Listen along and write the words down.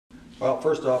Well,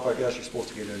 first off, I guess you're supposed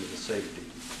to get into the safety.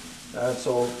 And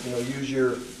so, you know, use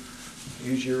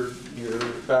your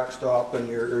backstop and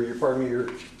your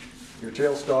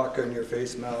tailstock and your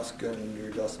face mask and your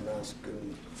dust mask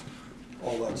and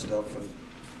all that stuff, and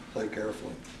play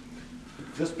carefully.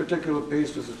 This particular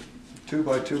piece was a 2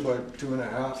 by 2 by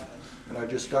 2.5, and I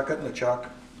just stuck it in the chuck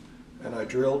and I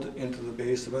drilled into the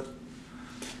base of it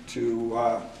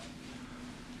to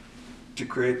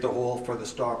create the hole for the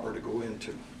stopper to go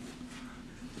into.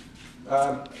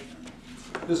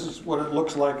 This is what it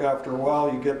looks like after a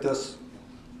while. You get this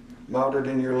mounted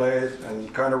in your lathe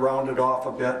and kind of round it off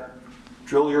a bit,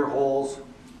 drill your holes,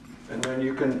 and then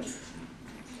you can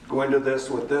go into this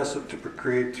with this to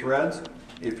create threads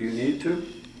if you need to.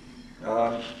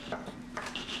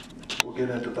 We'll get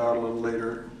into that a little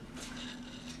later.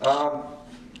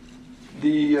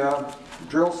 The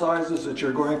drill sizes that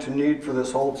you're going to need for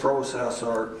this whole process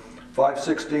are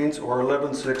 5/16 or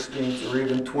 11/16 or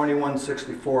even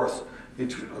 21/64.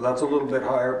 That's a little bit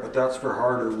higher, but that's for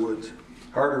harder woods.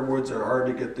 Harder woods are hard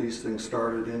to get these things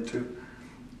started into.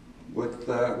 With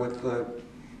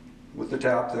the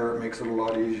tap there, it makes it a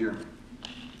lot easier.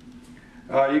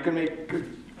 You can make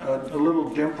a little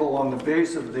dimple on the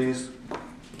base of these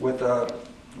with a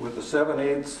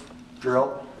 7/8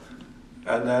 drill,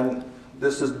 and then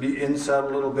this is be inset a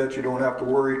little bit. You don't have to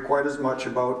worry quite as much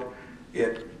about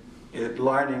it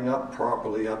lining up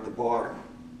properly at the bottom.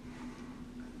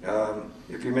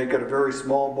 If you make it a very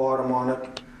small bottom on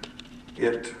it,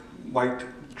 it might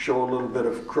show a little bit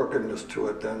of crookedness to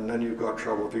it, then you've got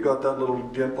trouble. If you got that little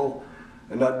dimple,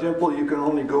 and that dimple you can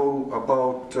only go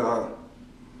about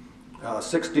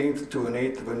 1/16 to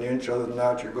 1/8 of an inch. Other than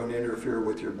that, you're going to interfere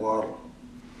with your bottle.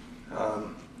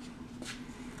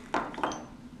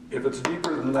 If it's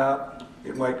deeper than that,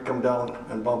 it might come down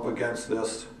and bump against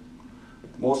this.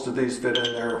 Most of these fit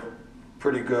in there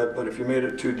pretty good, but if you made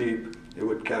it too deep, it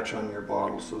would catch on your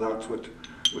bottle, so that's what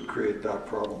would create that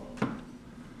problem.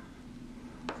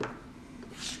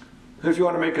 If you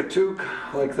want to make a toque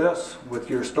like this with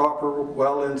your stopper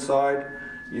well inside,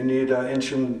 you need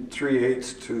 1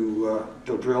 3/8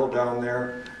 to drill down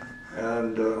there,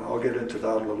 and I'll get into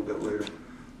that a little bit later.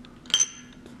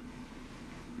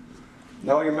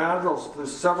 Now your mandrels,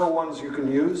 there's several ones you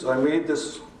can use. I made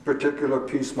this particular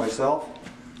piece myself.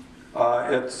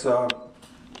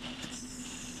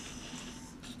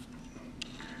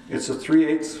 It's a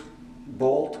 3/8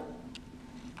 bolt.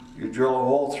 You drill a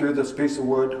hole through this piece of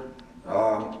wood.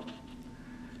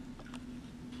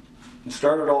 You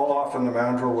start it all off in the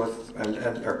mandrel with, in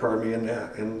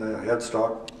the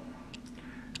headstock,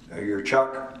 your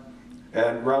chuck,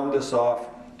 and round this off.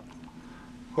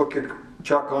 Hook your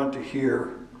chuck onto here,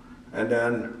 and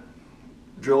then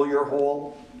drill your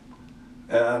hole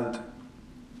and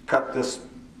cut this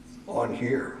on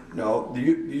here. Now the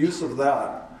use of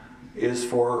that is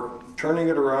for turning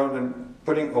it around and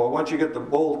putting, well, once you get the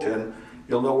bolt in,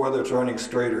 you'll know whether it's running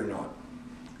straight or not.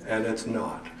 And it's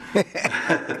not.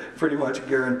 Pretty much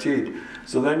guaranteed.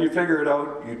 So then you figure it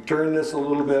out, you turn this a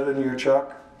little bit in your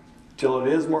chuck till it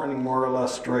is running more or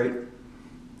less straight.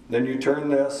 Then you turn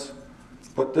this,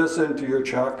 put this into your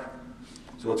chuck,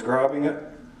 so it's grabbing it,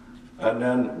 and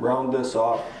then round this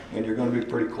off, and you're going to be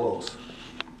pretty close.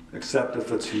 Except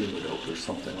if it's humid out or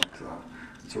something like that.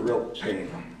 It's a real pain.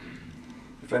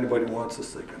 If anybody wants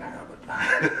this, they can have it.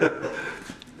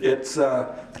 It's,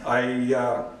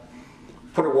 I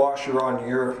put a washer on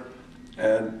here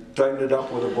and tightened it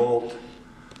up with a bolt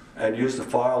and used a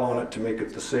file on it to make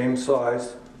it the same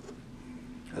size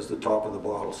as the top of the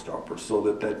bottle stopper, so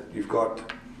that you've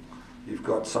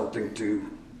got something to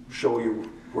show you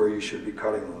where you should be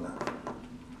cutting on that.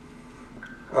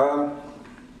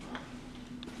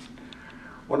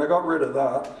 When I got rid of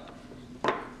that,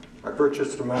 I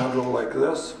purchased a mandrel like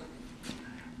this.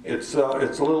 It's a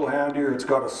little handier. It's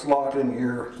got a slot in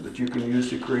here that you can use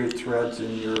to create threads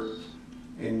in your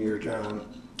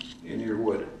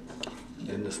wood,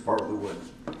 in this part of the wood.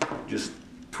 Just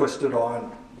twist it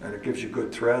on, and it gives you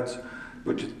good threads.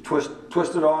 But you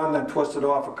twist it on, then twist it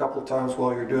off a couple times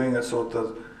while you're doing it, so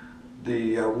the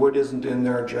wood isn't in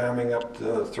there jamming up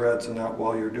the threads and that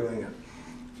while you're doing it.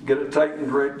 Get it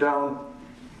tightened right down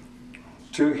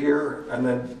to here, and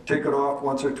then take it off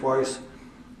once or twice,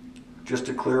 just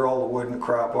to clear all the wood and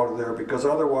crap out of there, because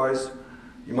otherwise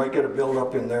you might get a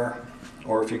buildup in there,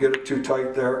 or if you get it too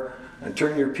tight there and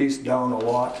turn your piece down a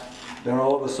lot, then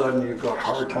all of a sudden you've got a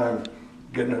hard time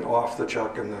getting it off the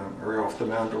chuck or off the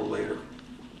mandrel later.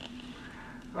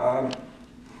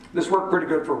 This worked pretty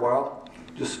good for a while.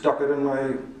 Just stuck it in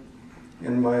my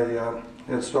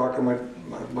headstock in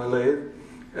my lathe,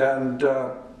 and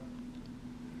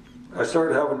I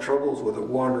started having troubles with it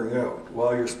wandering out.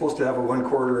 Well, you're supposed to have a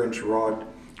 1/4 inch rod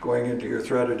going into here,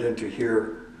 threaded into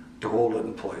here to hold it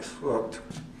in place.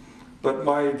 But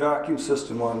my vacuum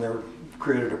system on there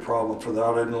created a problem for that.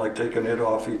 I didn't like taking it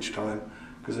off each time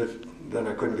because then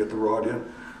I couldn't get the rod in.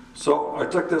 So I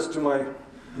took this to my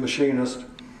machinist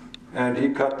and he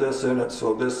cut this in it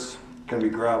so this can be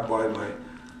grabbed by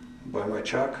my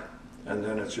chuck, and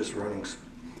then it's just running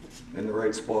in the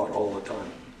right spot all the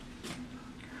time.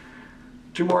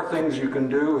 Two more things you can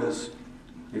do is,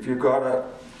 if you've got a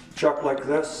chuck like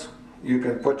this, you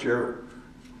can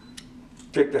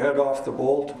take the head off the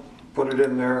bolt, put it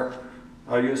in there.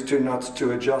 I use 2 nuts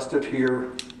to adjust it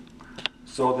here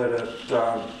so that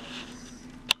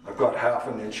I've got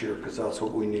 1/2 inch here because that's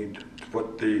what we need to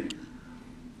put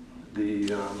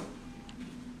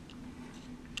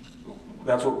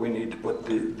that's what we need to put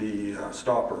the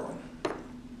stopper on,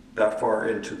 that far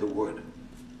into the wood.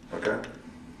 Okay?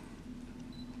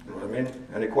 You know what I mean?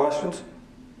 Any questions?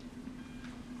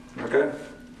 Okay.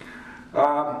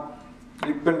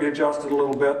 You can be adjusted a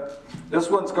little bit. This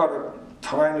one's got a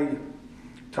tiny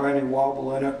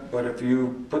wobble in it, but if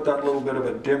you put that little bit of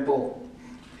a dimple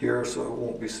here so it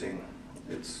won't be seen,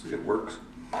 it works.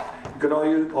 You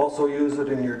can also use it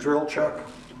in your drill chuck.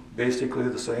 Basically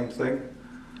the same thing.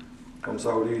 Comes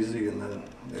out easy, and then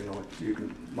you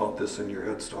can mount this in your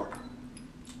headstock.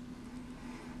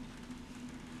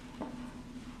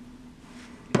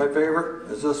 My favorite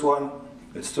is this one.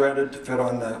 It's threaded to fit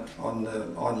on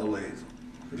the lathe.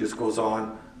 It just goes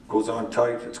on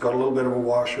tight. It's got a little bit of a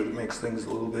washer that makes things a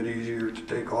little bit easier to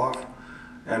take off,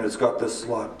 and it's got this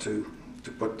slot to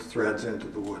put the threads into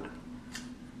the wood.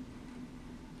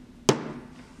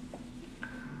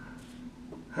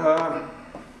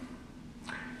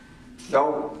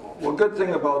 Now, one good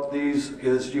thing about these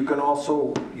is you can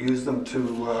also use them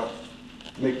to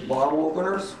make bottle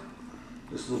openers.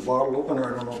 This is a bottle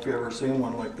opener. I don't know if you've ever seen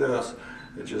one like this.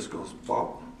 It just goes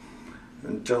pop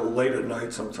until late at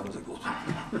night. Sometimes it goes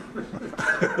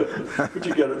but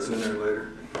you get it sooner or later.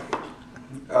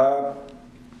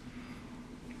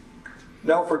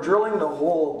 Now for drilling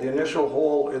the initial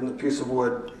hole in the piece of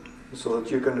wood so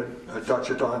that you can attach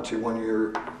it onto one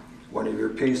of your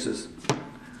pieces,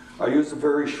 I use a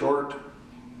very short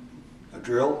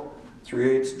drill,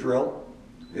 3/8 drill.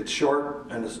 It's short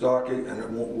and it's stocky and it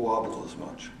won't wobble as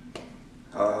much.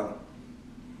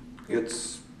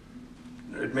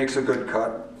 It makes a good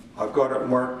cut. I've got it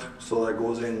marked so that it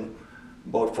goes in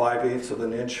about 5/8 of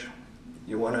an inch.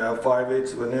 You want to have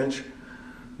 5/8 of an inch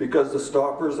because the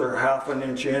stoppers are 1/2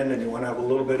 inch in, and you want to have a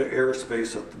little bit of air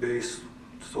space at the base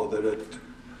so that it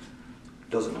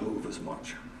doesn't move as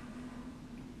much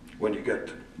when you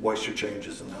get moisture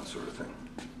changes and that sort of thing.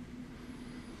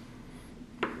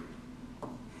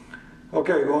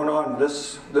 Okay, going on.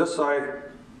 This I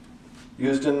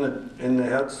used in the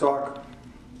headstock,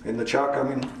 in the chuck, I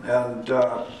mean, and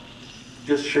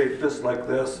just shape this like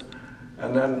this,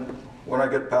 and then when I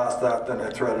get past that, then I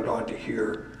thread it onto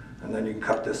here, and then you can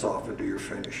cut this off and do your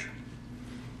finish.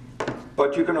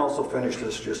 But you can also finish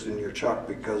this just in your chuck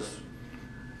because,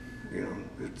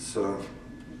 it's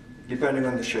depending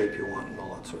on the shape you want and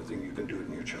all that sort of thing, you can do it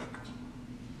in your chuck.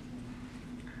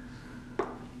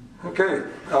 Okay,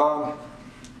 now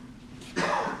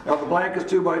the blank is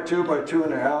 2x2 by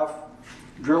 2.5.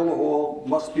 Drill the hole,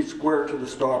 must be square to the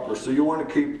stopper. So you want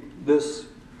to keep this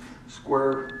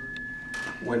square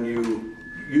when you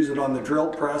use it on the drill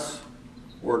press,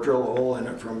 or drill a hole in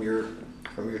it from your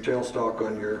tailstock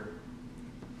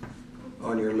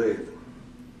on your lathe.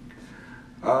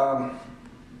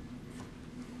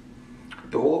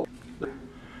 The hole,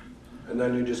 and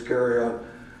then you just carry on.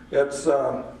 It's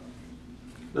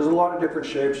there's a lot of different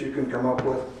shapes you can come up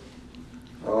with.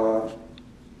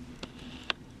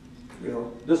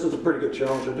 This is a pretty good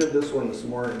challenge. I did this one this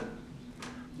morning,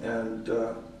 and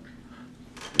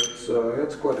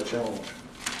it's quite a challenge.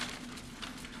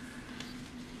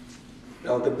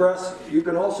 Now the brass, you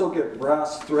can also get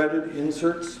brass threaded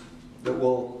inserts that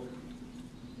will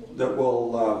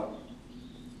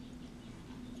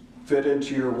fit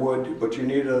into your wood, but you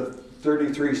need a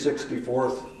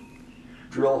 33/64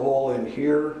 drill hole in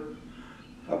here,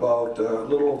 about a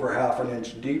little over 1/2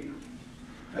 inch deep,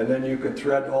 and then you can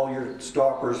thread all your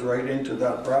stoppers right into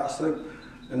that brass thing,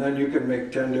 and then you can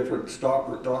make 10 different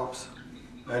stopper tops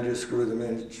and just screw them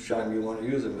in each time you want to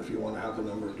use them if you want to have a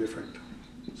number of different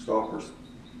stoppers.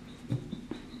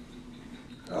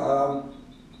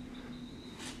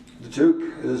 The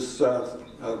toque is,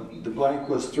 the blank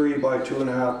was 3 by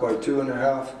 2.5 by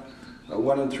 2.5,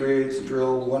 1 3/8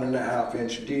 drill, 1.5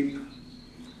 inch deep.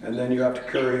 and then you have to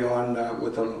carry on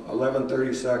with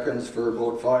 11/30 seconds for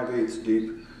about 5/8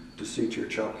 deep to seat your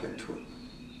chuck into it.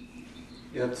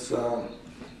 It's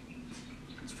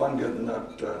fun getting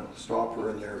that stopper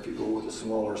in there if you go with a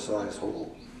smaller size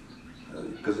hole,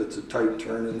 because it's a tight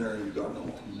turn in there and you've got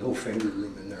no finger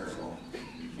room in there at all.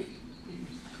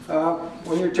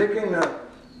 When you're taking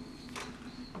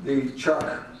the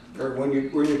chuck, or when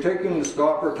you're taking the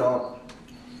stopper top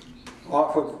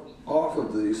off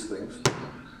of these things,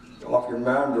 off your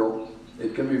mandrel,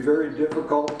 it can be very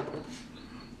difficult.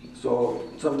 So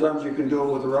sometimes you can do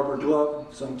it with a rubber glove,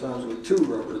 sometimes with 2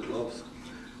 rubber gloves,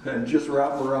 and just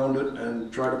wrap them around it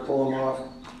and try to pull them off.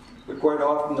 But quite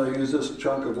often I use this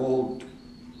chunk of old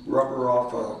rubber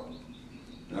off a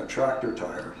tractor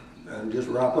tire and just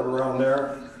wrap it around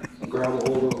there and grab a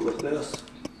hold of it with this.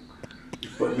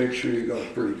 But make sure you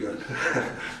got pretty good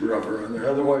rubber on there,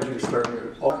 otherwise you're starting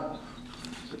to,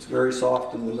 it's very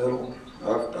soft in the middle. I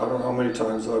don't know how many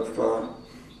times I've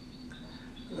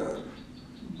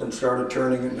been started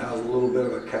turning it and has a little bit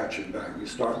of a catching back. You're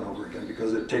starting over again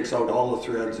because it takes out all the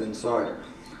threads inside.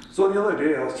 So the other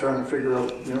day I was trying to figure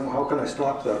out, how can I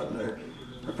stop that? And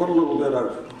I put a little bit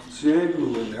of CA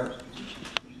glue in there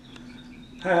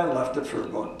and left it for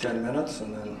about 10 minutes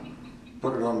and then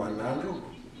put it on my mandrel.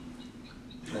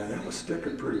 And it was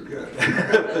sticking pretty good.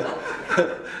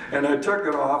 And I took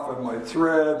it off, and my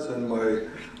threads and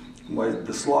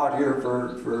the slot here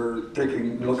for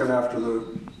looking after the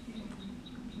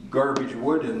garbage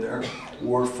wood in there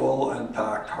were full and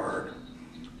packed hard.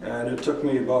 And it took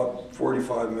me about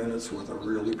 45 minutes with a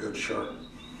really good sharp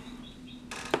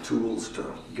tools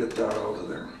to get that out of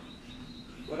there.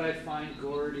 What I find,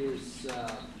 Gord, is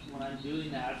when I'm doing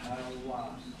that,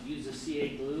 I'll use a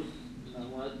CA glue.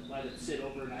 Let it sit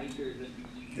overnight or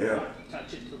not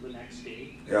touch it till the next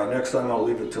day. Yeah, next time I'll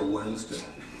leave it till Wednesday.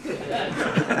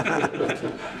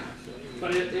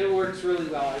 But it works really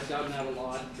well. I've done that a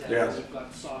lot. We've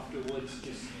got softer woods,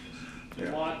 just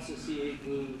lots of CA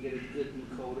glue, get it good and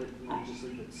coated, and then just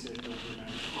leave it sit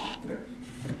overnight.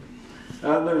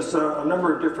 Yeah. And there's a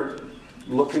number of different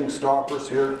looking stoppers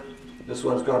here. This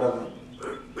one's got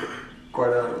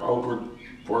quite an outward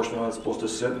portion on it. It's supposed to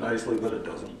sit nicely, but it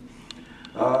doesn't.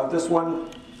 This one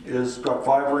is got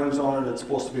 5 rings on it. It's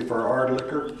supposed to be for hard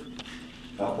liquor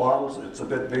bottles. It's a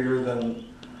bit bigger than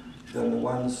the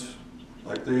ones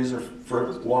like these are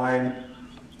for wine,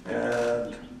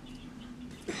 and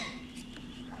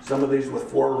some of these with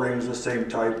 4 rings, the same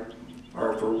type,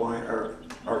 are for wine. Are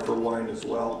for wine as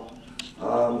well.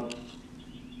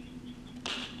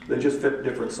 They just fit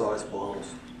different size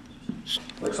bottles.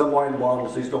 Like some wine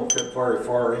bottles, these don't fit very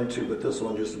far into, but this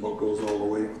one just about goes all the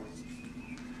way.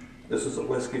 This is a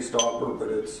whiskey stopper, but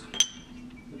it's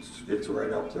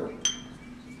right up there.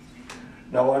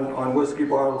 Now on whiskey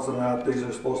bottles and that, these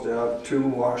are supposed to have 2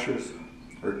 washers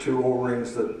or 2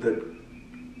 O-rings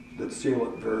that seal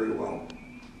it very well.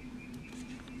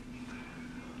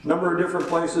 Number of different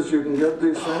places you can get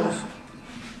these things.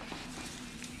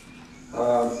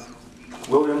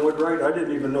 William Woodwright, I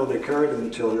didn't even know they carried them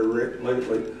until here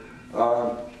lately.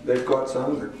 They've got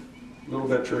some, they're a little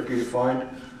bit tricky to find.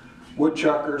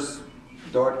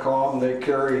 Woodchuckers.com, they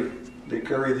carry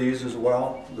these as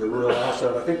well. They're a real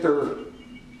asset. I think they're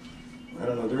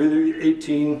either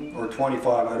 18 or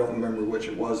 25. I don't remember which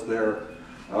it was there.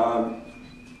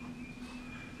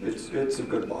 It's a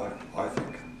good buy, I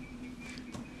think.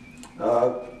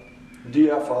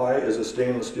 DFI is a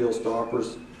stainless steel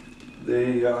stoppers.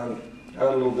 They I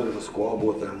had a little bit of a squabble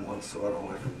with them once, so I don't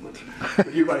like them.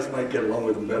 But you guys might get along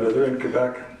with them better. They're in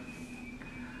Quebec.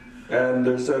 And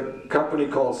there's a company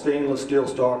called Stainless Steel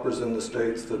Stoppers in the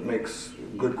States that makes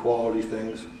good quality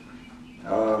things.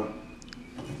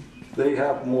 They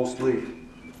have mostly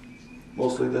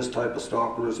this type of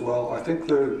stopper as well. I think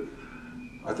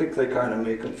they kind of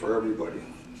make them for everybody.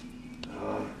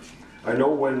 I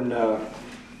know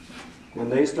when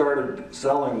they started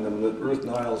selling them, that Ruth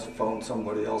Niles found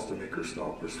somebody else to make her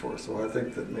stoppers for. So I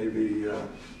think that maybe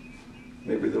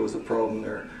there was a problem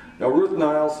there. Now Ruth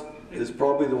Niles is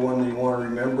probably the one that you want to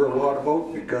remember a lot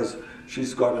about, because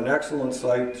she's got an excellent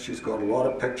site. She's got a lot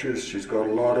of pictures. She's got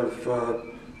a lot of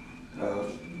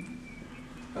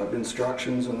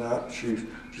instructions and that. She's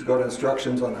got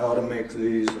instructions on how to make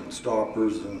these and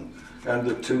stoppers and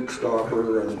the toque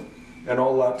stopper and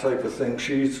all that type of thing.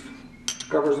 She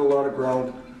covers a lot of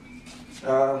ground.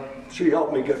 She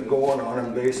helped me get going on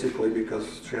them basically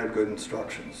because she had good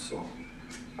instructions. So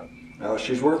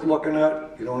she's worth looking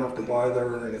at. You don't have to buy there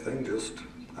or anything, just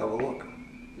have a look.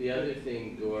 The other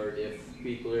thing, Gord, if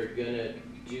people are gonna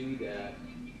do that,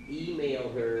 email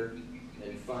her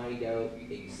and find out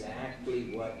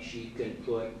exactly what she can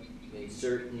put in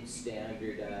certain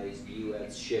standardized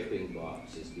US shipping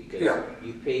boxes, because Yeah.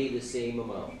 you pay the same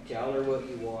amount. Tell her what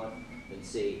you want and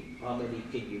say, how many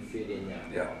can you fit in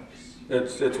that Yeah.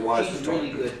 box? It's wise She's to talk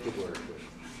really to. good to work with.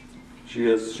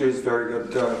 She's very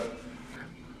good.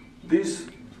 These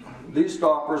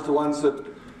stoppers, the ones that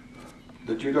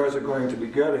you guys are going to be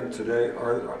getting today,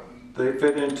 they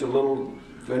fit into little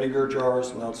vinegar jars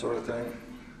and that sort of thing.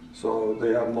 So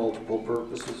they have multiple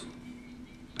purposes.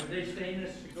 Are they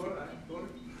stainless, Gord?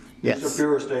 These are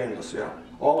pure stainless, yeah.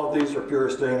 All of these are pure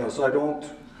stainless. I don't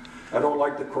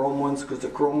like the chrome ones because the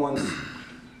chrome ones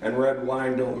and red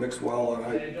wine don't mix well, and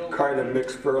I kind of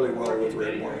mix fairly well with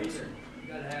red wines.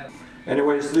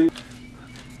 Anyways, it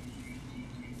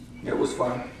was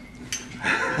fun.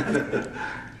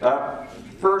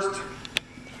 First,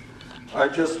 I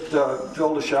just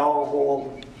drilled a shallow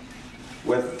hole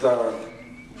with,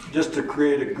 just to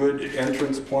create a good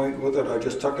entrance point with it. I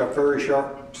just took a very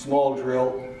sharp, small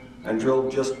drill and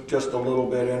drilled just a little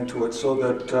bit into it so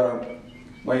that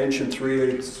my 1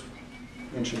 3/8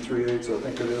 I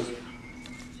think it is.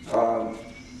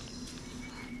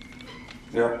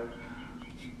 Yeah,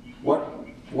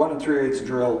 1 3/8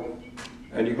 drill,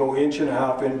 and you go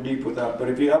 1.5 inch in deep with that. But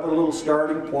if you have a little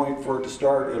starting point for it to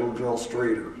start, it'll drill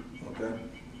straighter. Okay,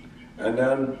 and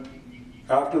then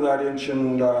after that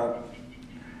 1.5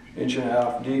 inch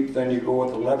deep, then you go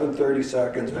with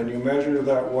 11/32, and you measure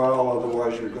that well.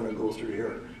 Otherwise, you're going to go through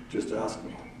here. Just ask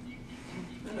me,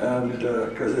 and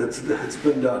because it's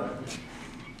been done,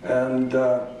 and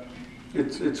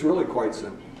it's really quite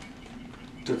simple.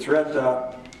 To thread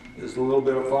that is a little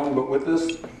bit of fun, but with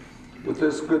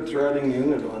this good threading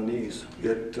unit on these,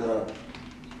 it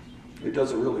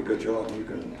does a really good job. You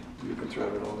can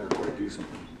thread it on there quite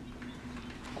decently.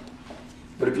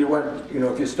 But if you went,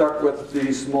 if you stuck with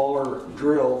the smaller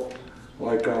drill,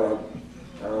 like a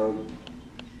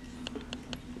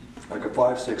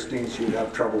 5/16, you'd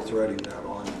have trouble threading that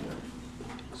on.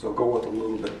 So go with a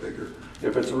little bit bigger.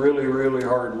 If it's really, really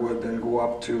hard wood, then go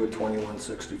up to a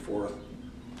 21/64.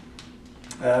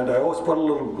 And I always put a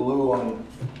little glue on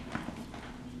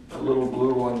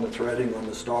the threading on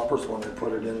the stoppers when I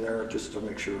put it in there, just to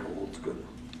make sure it holds good.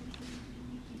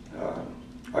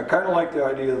 I kind of like the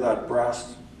idea of that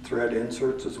brass thread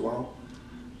inserts as well,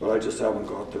 but I just haven't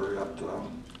got there yet.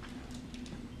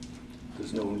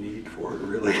 There's no need for it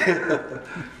really.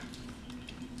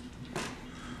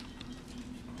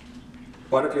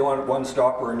 But if you want one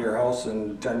stopper in your house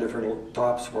and 10 different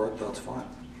tops for it, that's fine.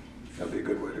 That'd be a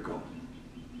good way to go.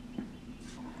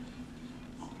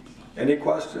 Any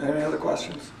other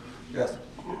questions? Yes?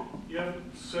 You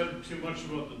haven't said too much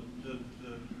about the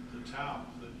tap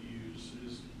that you use.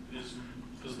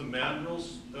 Does the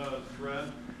mandrels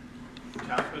thread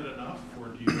tap it enough, or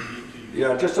do you need to?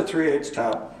 Yeah, just a 3/8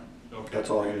 tap. Okay. That's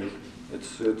all you need.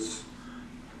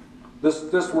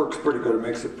 This works pretty good. It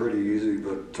makes it pretty easy,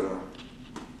 but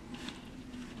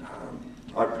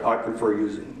I prefer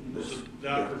using this. So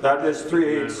Yeah. That is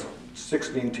 3/8,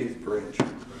 16 teeth per inch.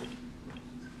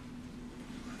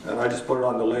 And I just put it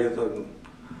on the lathe, and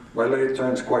my lathe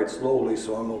turns quite slowly,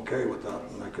 so I'm okay with that,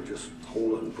 and I could just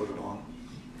hold it and put it on.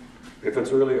 If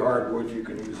it's really hard wood, you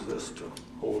can use this to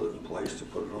hold it in place to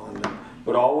put it on.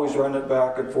 But always run it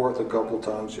back and forth a couple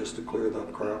times just to clear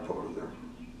that crap out of there.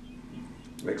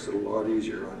 Makes it a lot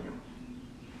easier on you.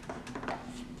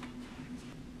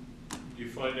 Do you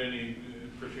find any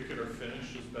particular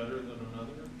finish is better than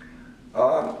another?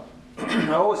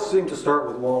 I always seem to start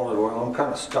with walnut oil. I'm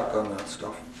kind of stuck on that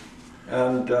stuff.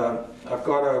 And I've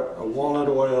got a walnut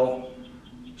oil,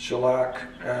 shellac,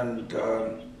 and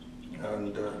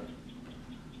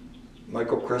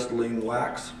microcrystalline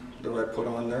wax that I put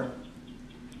on there.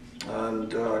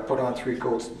 And I put on 3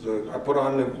 coats. I put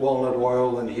on the walnut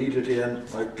oil and heat it in.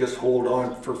 I just hold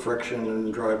on for friction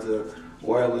and drive the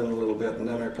oil in a little bit, and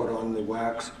then I put on the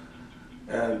wax,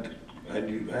 and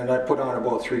I put on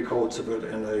about 3 coats of it,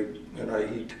 and I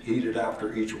heat it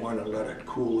after each one and let it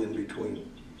cool in between,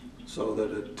 so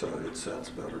that it sets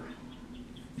better.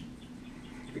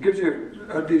 It gives you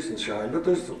a decent shine, but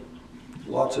there's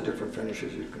lots of different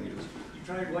finishes you can use. You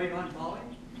tried white on poly?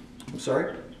 I'm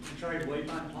sorry? You tried white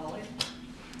on poly?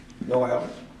 No, I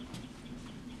haven't.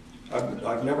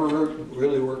 I've never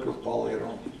really worked with poly at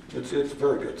all. It's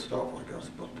very good stuff, I guess,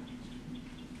 but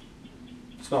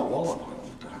it's not walnut oil.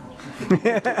 What the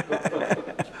hell?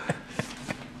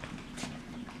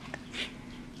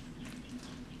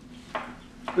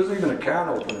 There's even a can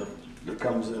opener that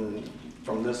comes in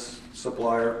from this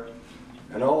supplier,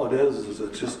 and all it is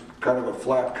it's just kind of a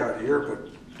flat cut here, but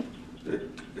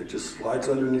it just slides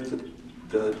underneath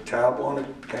the tab on the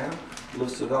can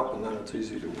lifts it up, and then it's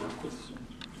easy to work with.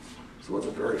 So it's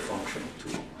a very functional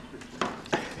tool.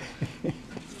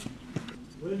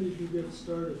 When did you get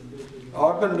started?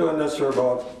 I've been doing this for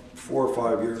about 4 or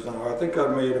 5 years now. I think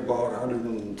I've made about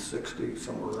 160,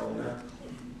 somewhere around there.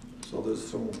 So there's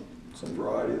some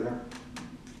variety there.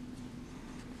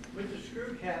 With the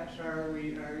screw caps, are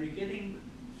you getting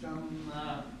some,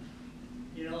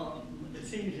 you know, it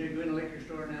seems you go in a liquor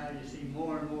store now, you see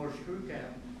more and more screw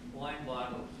cap wine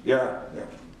bottles. Yeah, yeah.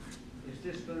 Is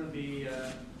this gonna be,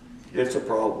 It's a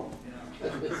problem. you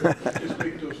know? Just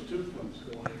make those tooth ones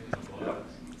going in the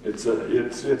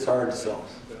box. It's hard to sell.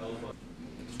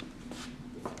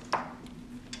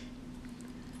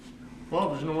 Well,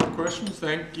 there's no more questions.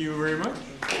 Thank you very much.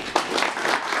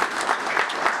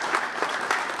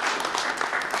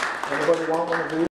 Anybody want one of these?